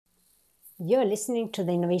You're listening to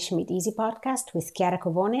the Innovation Made Easy podcast with Chiara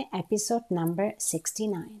Covone, episode number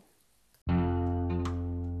 69.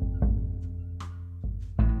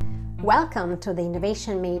 Welcome to the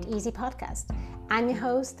Innovation Made Easy podcast. I'm your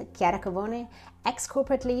host, Chiara Covone,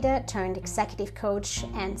 ex-corporate leader turned executive coach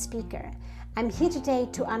and speaker. I'm here today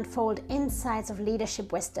to unfold insights of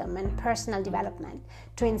leadership wisdom and personal development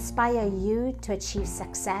to inspire you to achieve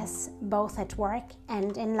success both at work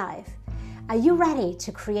and in life. Are you ready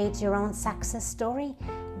to create your own success story?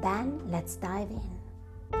 Then let's dive in.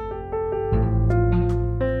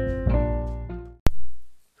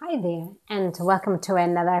 Hi there, and welcome to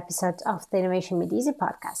another episode of the Innovation Made Easy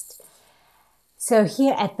podcast. So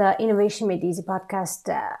here at the Innovation Made Easy podcast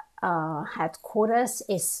headquarters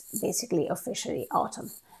is basically officially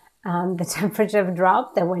autumn. The temperature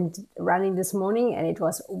dropped. I went running this morning and it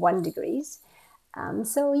was 1 degree.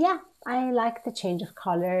 I like the change of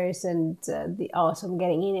colors and the autumn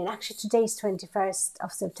getting in. And actually today is 21st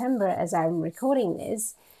of September as I'm recording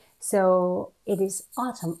this. So it is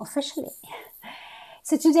autumn officially.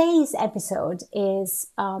 So today's episode is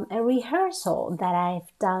a rehearsal that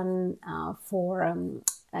I've done for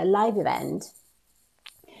a live event.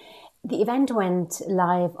 The event went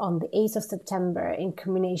live on the 8th of September in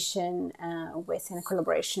combination in a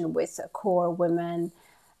collaboration with Core Women.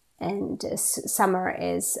 And Summer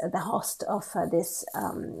is the host of this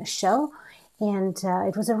show. And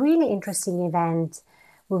it was a really interesting event.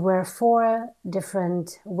 We were 4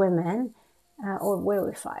 different women, or were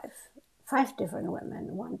we 5? 5 different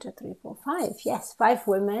women. 1, 2, 3, 4, 5. Yes, 5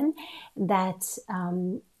 women that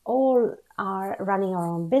all are running our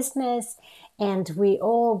own business. And we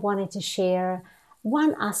all wanted to share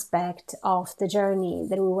one aspect of the journey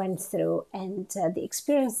that we went through and the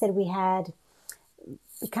experience that we had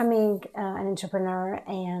becoming an entrepreneur,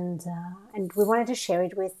 and we wanted to share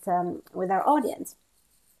it with our audience.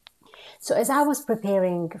 So as I was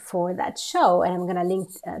preparing for that show, and I'm going to link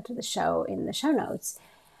to the show in the show notes,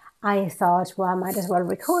 I thought, well, I might as well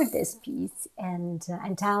record this piece and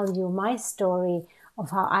tell you my story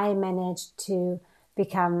of how I managed to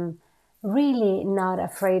become really not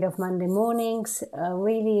afraid of Monday mornings,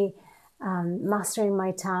 really mastering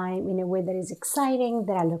my time in a way that is exciting,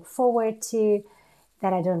 that I look forward to,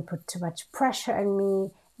 that I don't put too much pressure on me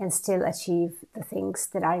and still achieve the things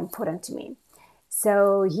that are important to me.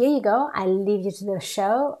 So here you go. I'll leave you to the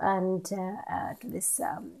show and to this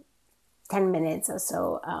 10 minutes or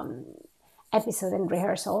so episode and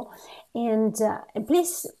rehearsal. And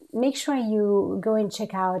please make sure you go and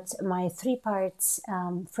check out my 3 parts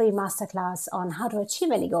free masterclass on how to achieve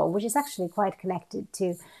any goal, which is actually quite connected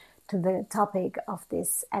to the topic of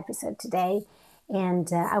this episode today.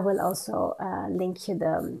 And I will also link you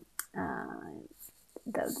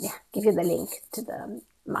give you the link to the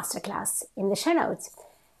masterclass in the show notes.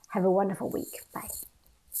 Have a wonderful week. Bye.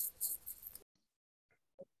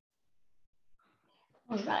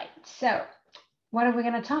 All right. So what are we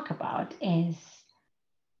going to talk about is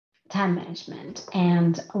time management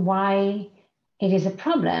and why it is a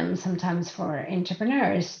problem sometimes for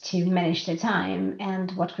entrepreneurs to manage their time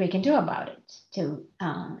and what we can do about it to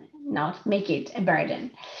not make it a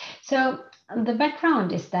burden. So the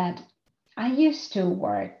background is that I used to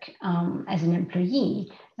work as an employee,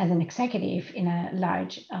 as an executive in a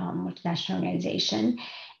large multinational organization.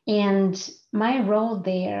 And my role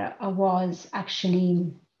there was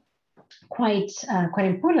actually quite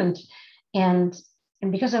important. And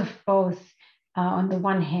because of both, on the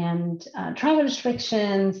one hand, travel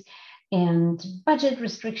restrictions and budget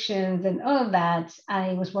restrictions and all of that,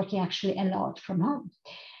 I was working actually a lot from home.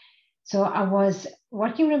 So I was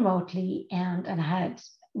working remotely and I had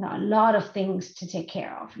a lot of things to take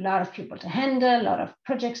care of, a lot of people to handle, a lot of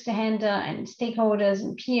projects to handle and stakeholders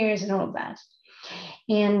and peers and all of that.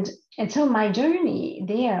 And so my journey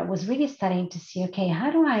there was really starting to see, okay,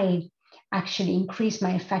 how do I actually increase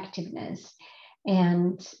my effectiveness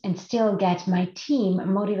and still get my team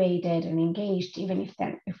motivated and engaged, even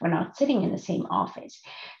if we're not sitting in the same office.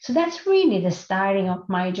 So that's really the starting of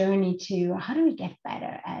my journey to how do we get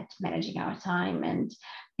better at managing our time and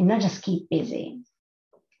not just keep busy.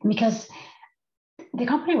 Because the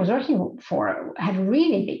company I was working for had a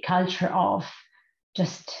really big culture of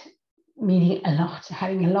just meeting a lot,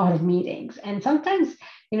 having a lot of meetings. And sometimes,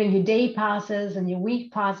 your day passes and your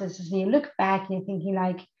week passes and you look back and you're thinking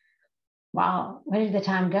like, wow, where did the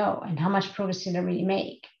time go and how much progress did I really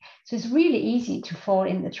make? So it's really easy to fall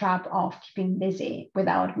in the trap of keeping busy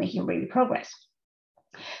without making really progress.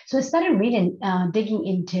 So I started really digging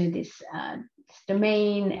into this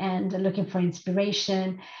domain and looking for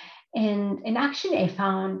inspiration. And actually I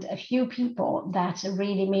found a few people that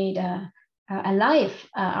really made a a life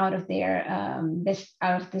out of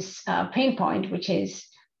this pain point, which is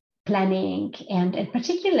planning. And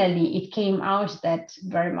particularly it came out that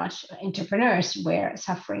very much entrepreneurs were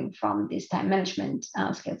suffering from these time management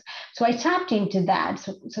skills. So I tapped into that.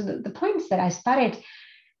 So the points that I started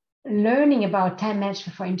learning about time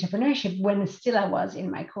management for entrepreneurship when still I was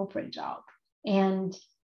in my corporate job. And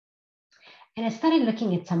I started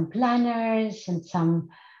looking at some planners and some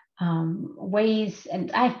ways.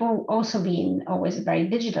 And I've also been always a very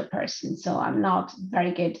digital person. So I'm not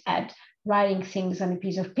very good at writing things on a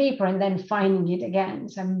piece of paper and then finding it again.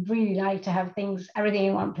 So I really like to have everything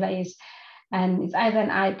in one place. And it's either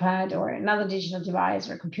an iPad or another digital device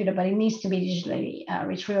or a computer, but it needs to be digitally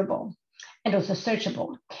retrievable and also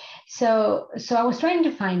searchable. So I was trying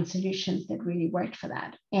to find solutions that really worked for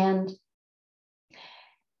that. And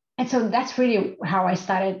so that's really how I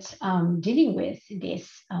started dealing with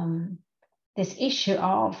this issue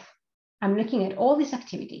of I'm looking at all these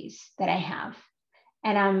activities that I have,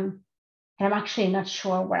 and I'm actually not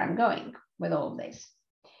sure where I'm going with all of this.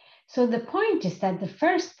 So the point is that the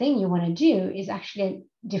first thing you want to do is actually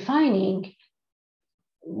defining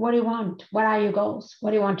what do you want, what are your goals,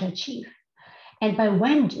 what do you want to achieve, and by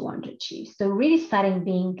when do you want to achieve. So really starting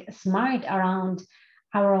being smart around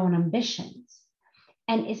our own ambitions.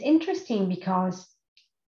 And it's interesting because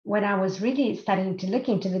when I was really starting to look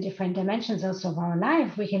into the different dimensions also of our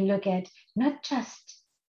life, we can look at not just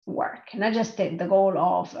work, not just the goal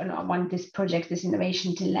of, I want this project, this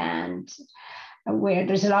innovation to land, where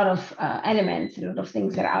there's a lot of elements, a lot of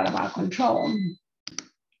things that are out of our control.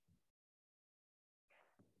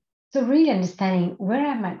 So really understanding where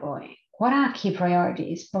am I going? What are key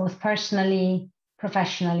priorities, both personally,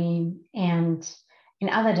 professionally, and in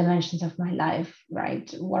other dimensions of my life,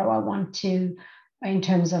 right? What do I want to, in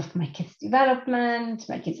terms of my kids' development,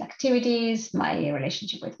 my kids' activities, my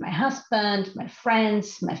relationship with my husband, my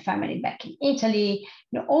friends, my family back in Italy,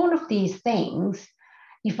 all of these things.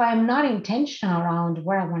 If I'm not intentional around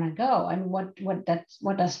where I want to go and what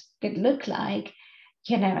does it look like,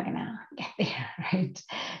 you're never gonna get there, right?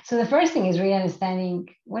 So the first thing is really understanding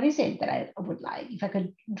what is it that I would like. If I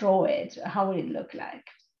could draw it, how would it look like?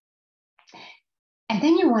 And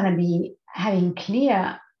then you want to be having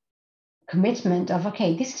clear commitment of,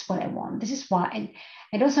 okay, this is what I want. This is why,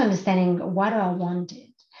 and also understanding why do I want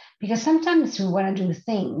it? Because sometimes we want to do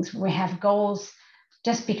things, we have goals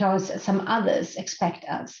just because some others expect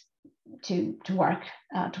us to work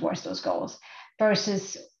towards those goals.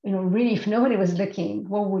 Versus, really, if nobody was looking,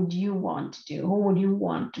 what would you want to do? Who would you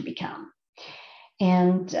want to become?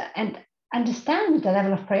 And understand the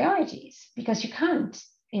level of priorities, because you can't,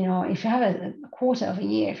 if you have a quarter of a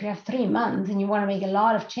year, if you have 3 months and you want to make a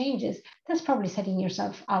lot of changes, that's probably setting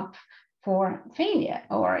yourself up for failure,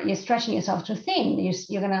 or you're stretching yourself too thin.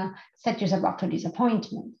 You're going to set yourself up for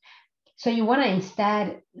disappointment. So you want to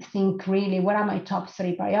instead think really, what are my top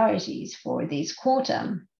 3 priorities for this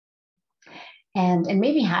quarter? And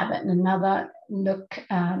maybe have another look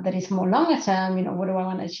that is more longer term, what do I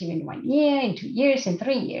want to achieve in 1 year, in 2 years, in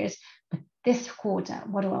 3 years? But this quarter,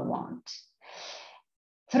 what do I want?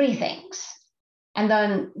 3 things. And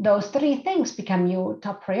then those 3 things become your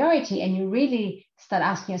top priority, and you really start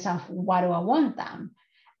asking yourself, why do I want them?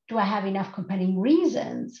 Do I have enough compelling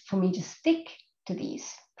reasons for me to stick to these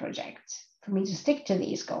projects, for me to stick to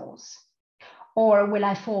these goals? Or will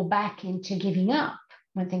I fall back into giving up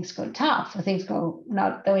when things go tough or things go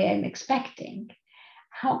not the way I'm expecting?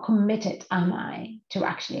 How committed am I to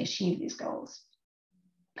actually achieve these goals?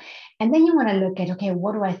 And then you want to look at, okay,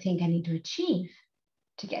 what do I think I need to achieve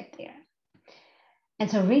to get there?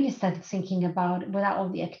 And so really start thinking about what are all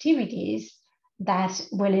the activities that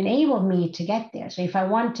will enable me to get there. So if I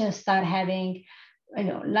want to start having,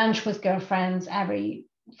 lunch with girlfriends every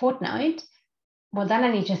fortnight, well, then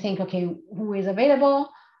I need to think, okay, who is available?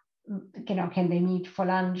 Can they meet for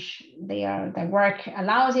lunch? Their work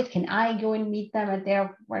allows it. Can I go and meet them at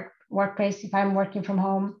their workplace if I'm working from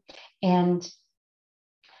home? And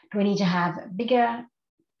do I need to have a bigger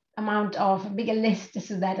list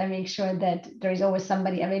so that I make sure that there is always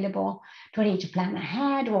somebody available? Do I need to plan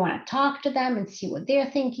ahead? Do I want to talk to them and see what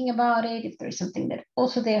they're thinking about it, if there is something that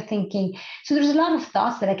also they're thinking? So there's a lot of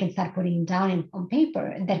thoughts that I can start putting down on paper,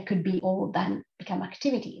 and that could be all then become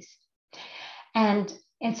activities. And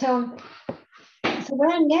so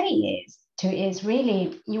what I'm getting is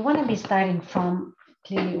really, you want to be starting from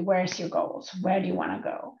clearly, where's your goals? Where do you want to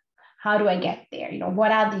go? How do I get there?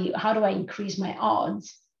 How do I increase my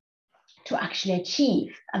odds to actually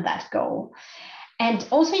achieve that goal? And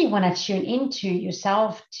also you want to tune into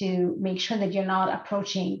yourself to make sure that you're not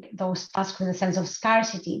approaching those tasks with a sense of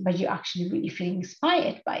scarcity, but you're actually really feeling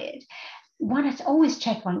inspired by it. want to always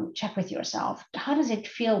check with yourself. How does it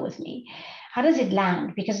feel with me? How does it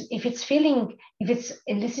land? Because if it's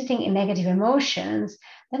eliciting negative emotions,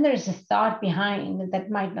 then there's a thought behind that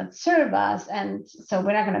might not serve us. And so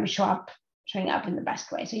we're not going to be showing up in the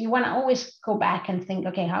best way. So you want to always go back and think,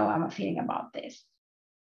 okay, how am I feeling about this?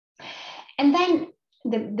 And then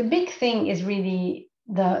the big thing is really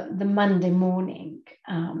the Monday morning.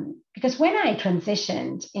 Because when I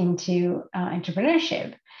transitioned into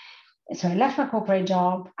entrepreneurship, so I left my corporate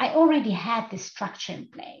job, I already had this structure in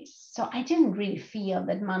place. So I didn't really feel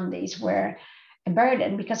that Mondays were a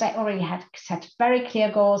burden because I already had set very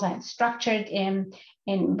clear goals. I had structured in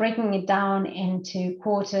breaking it down into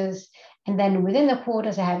quarters. And then within the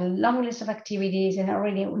quarters, I had a long list of activities and I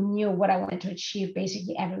already knew what I wanted to achieve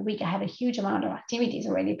basically every week. I had a huge amount of activities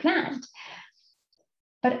already planned.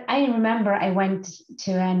 But I remember I went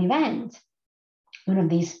to an event, one of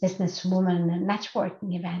these businesswoman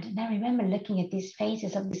networking event. And I remember looking at these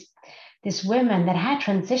faces of these women that had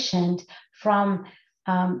transitioned from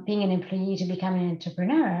being an employee to becoming an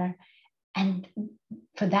entrepreneur. And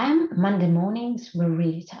for them, Monday mornings were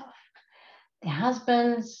really tough. Their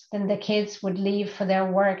husbands, then the kids would leave for their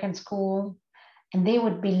work and school, and they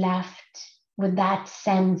would be left with that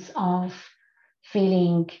sense of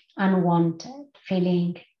feeling unwanted,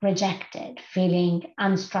 feeling rejected, feeling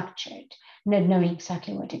unstructured, not knowing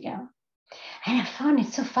exactly where to go. And I found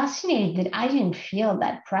it so fascinating that I didn't feel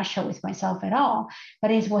that pressure with myself at all.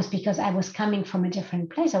 But it was because I was coming from a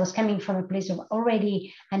different place. I was coming from a place of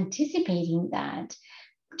already anticipating that.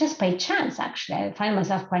 Just by chance, actually, I find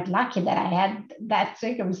myself quite lucky that I had that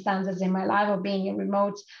circumstances in my life of being a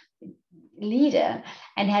remote leader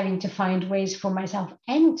and having to find ways for myself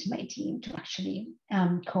and my team to actually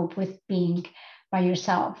cope with being by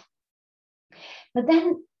yourself. But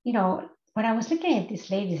then, when I was looking at these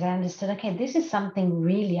ladies, I understood, okay, this is something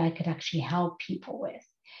really I could actually help people with.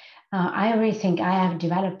 I really think I have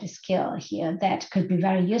developed a skill here that could be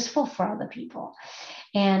very useful for other people.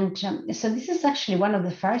 And so this is actually one of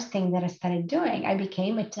the first things that I started doing. I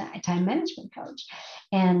became a time management coach.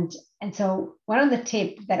 And so one of the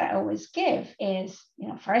tips that I always give is,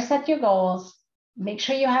 first set your goals, make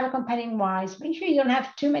sure you have a compelling whys, make sure you don't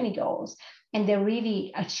have too many goals and they're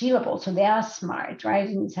really achievable. So they are SMART, right?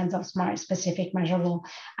 In the sense of SMART, specific, measurable,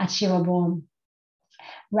 achievable,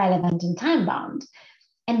 relevant, and time bound.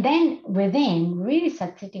 And then within, really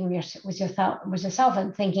start sitting with yourself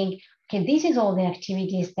and thinking, okay, this is all the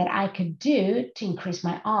activities that I could do to increase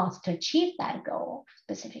my odds to achieve that goal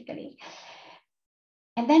specifically.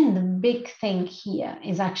 And then the big thing here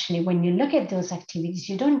is actually when you look at those activities,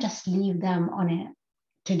 you don't just leave them on a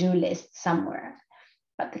to-do list somewhere.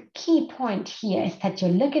 But the key point here is that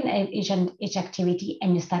you're looking at each activity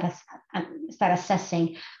and you start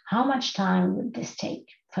assessing how much time would this take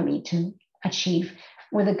for me to achieve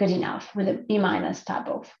with a good enough, with a B- type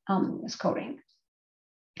of scoring.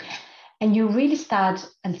 And you really start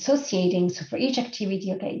associating. So for each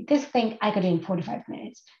activity, okay, this thing I could do in 45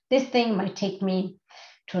 minutes. This thing might take me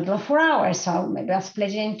a total of 4 hours. So maybe I'll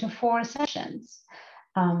split it into 4 sessions.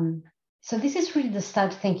 So this is really the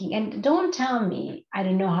start thinking. And don't tell me I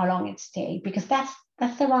don't know how long it's take, because that's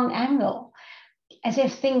the wrong angle. As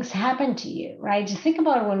if things happen to you, right? Just think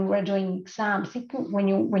about when we're doing exams. Think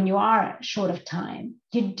when you are short of time,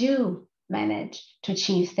 you do manage to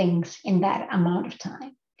achieve things in that amount of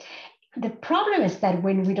time. The problem is that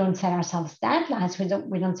when we don't set ourselves deadlines,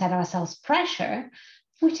 we don't set ourselves pressure,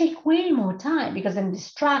 we take way more time because then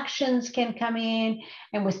distractions can come in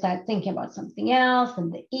and we start thinking about something else,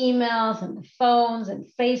 and the emails and the phones and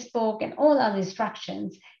Facebook and all other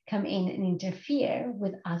distractions come in and interfere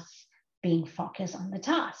with us being focused on the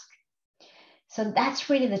task. So that's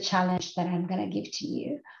really the challenge that I'm going to give to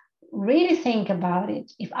you. Really think about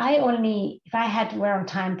it. If I were on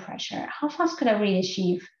time pressure, how fast could I really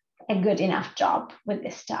achieve a good enough job with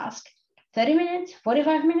this task? 30 minutes,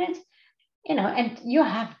 45 minutes, and you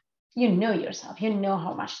know yourself, you know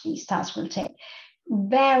how much these tasks will take.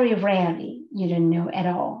 Very rarely you don't know at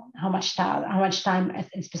all how much time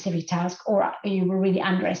a specific task, or you will really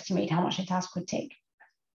underestimate how much a task would take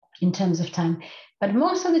in terms of time. But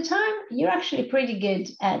most of the time, you're actually pretty good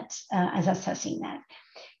at assessing that.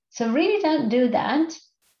 So really don't do that.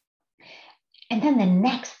 And then the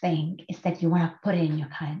next thing is that you want to put it in your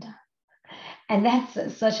calendar. And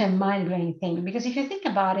that's such a mind-blowing thing, because if you think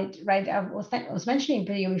about it, right, I was mentioning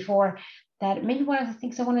to you before that maybe one of the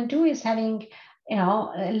things I want to do is having,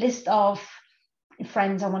 a list of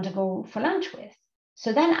friends I want to go for lunch with.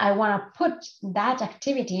 So then I want to put that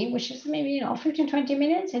activity, which is maybe 15, 20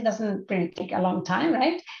 minutes. It doesn't really take a long time,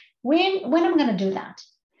 right? When I'm going to do that.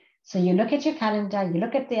 So you look at your calendar, you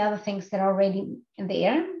look at the other things that are already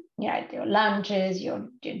there, your lunches, your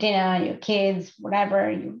dinner, your kids, whatever,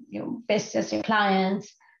 your business, your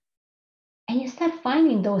clients, and you start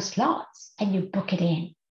finding those slots and you book it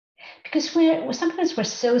in. Because sometimes we're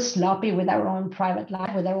so sloppy with our own private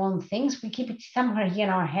life, with our own things. We keep it somewhere here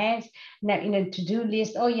in our heads, in a to-do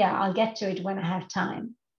list. Oh yeah, I'll get to it when I have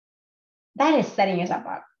time. That is setting us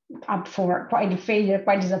up for quite a failure,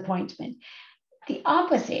 quite disappointment. The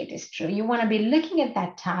opposite is true. You want to be looking at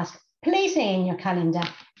that task, placing it in your calendar,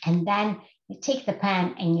 and then you take the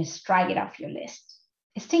pen and you strike it off your list.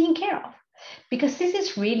 It's taken care of. Because this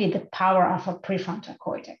is really the power of a prefrontal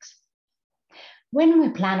cortex. When we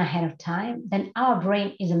plan ahead of time, then our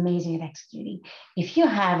brain is amazing at executing. If you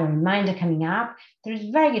have a reminder coming up, there's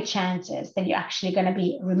very good chances that you're actually going to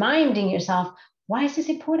be reminding yourself, why is this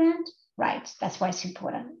important? Right, that's why it's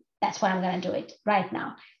important. That's why I'm going to do it right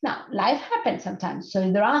now. Now, life happens sometimes.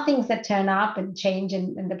 So there are things that turn up and change,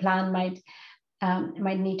 and the plan might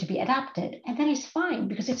need to be adapted. And that is fine,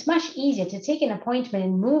 because it's much easier to take an appointment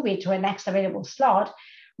and move it to a next available slot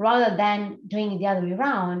rather than doing it the other way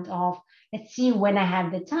around of, let's see when I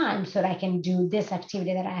have the time so that I can do this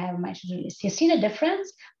activity that I have on my to-do list. You see the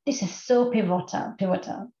difference? This is so pivotal.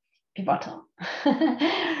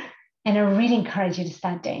 And I really encourage you to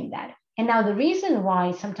start doing that. And now the reason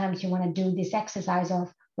why sometimes you want to do this exercise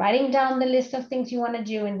of writing down the list of things you want to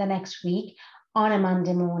do in the next week on a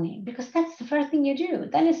Monday morning, because that's the first thing you do.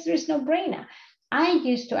 Then there's no brainer. I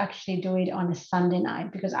used to actually do it on a Sunday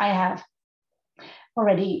night because I have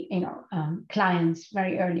already, clients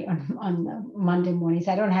very early on Monday mornings.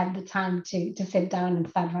 I don't have the time to sit down and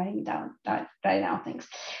start writing down things.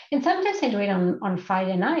 And sometimes I do it on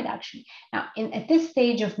Friday night, actually. Now, at this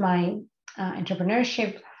stage of my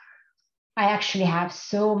entrepreneurship, I actually have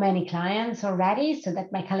so many clients already so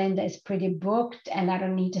that my calendar is pretty booked and I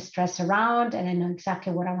don't need to stress around, and I know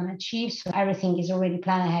exactly what I want to achieve. So everything is already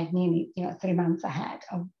planned ahead, nearly 3 months ahead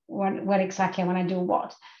of what exactly I want to do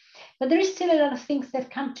what. But there is still a lot of things that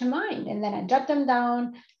come to mind, and then I jot them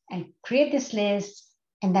down and create this list.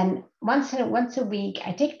 And then once a week,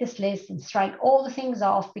 I take this list and strike all the things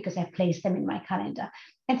off because I place them in my calendar.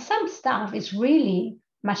 And some stuff is really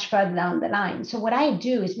much further down the line. So what I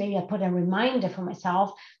do is maybe I put a reminder for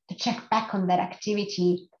myself to check back on that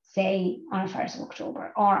activity, say on the 1st of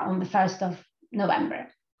October or on the 1st of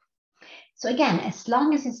November. So again, as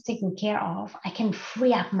long as it's taken care of, I can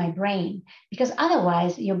free up my brain, because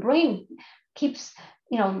otherwise your brain keeps,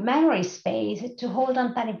 memory space to hold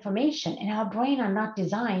on that information, and our brain are not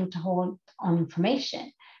designed to hold on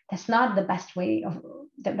information. That's not the best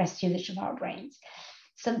usage of our brains.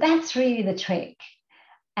 So that's really the trick.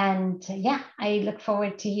 And I look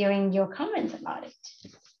forward to hearing your comments about it.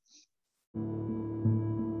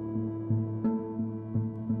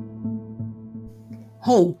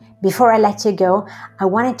 Hey, before I let you go, I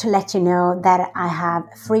wanted to let you know that I have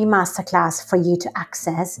a free masterclass for you to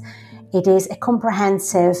access. It is a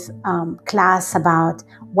comprehensive class about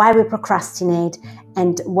why we procrastinate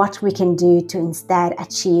and what we can do to instead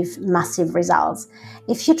achieve massive results.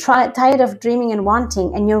 If you're tired of dreaming and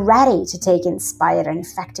wanting and you're ready to take inspired and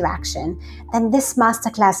effective action, then this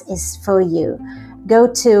masterclass is for you. Go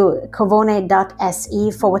to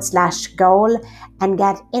covone.se/goal and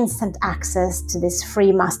get instant access to this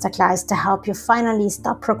free masterclass to help you finally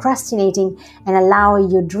stop procrastinating and allow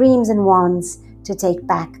your dreams and wants to take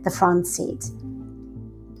back the front seat.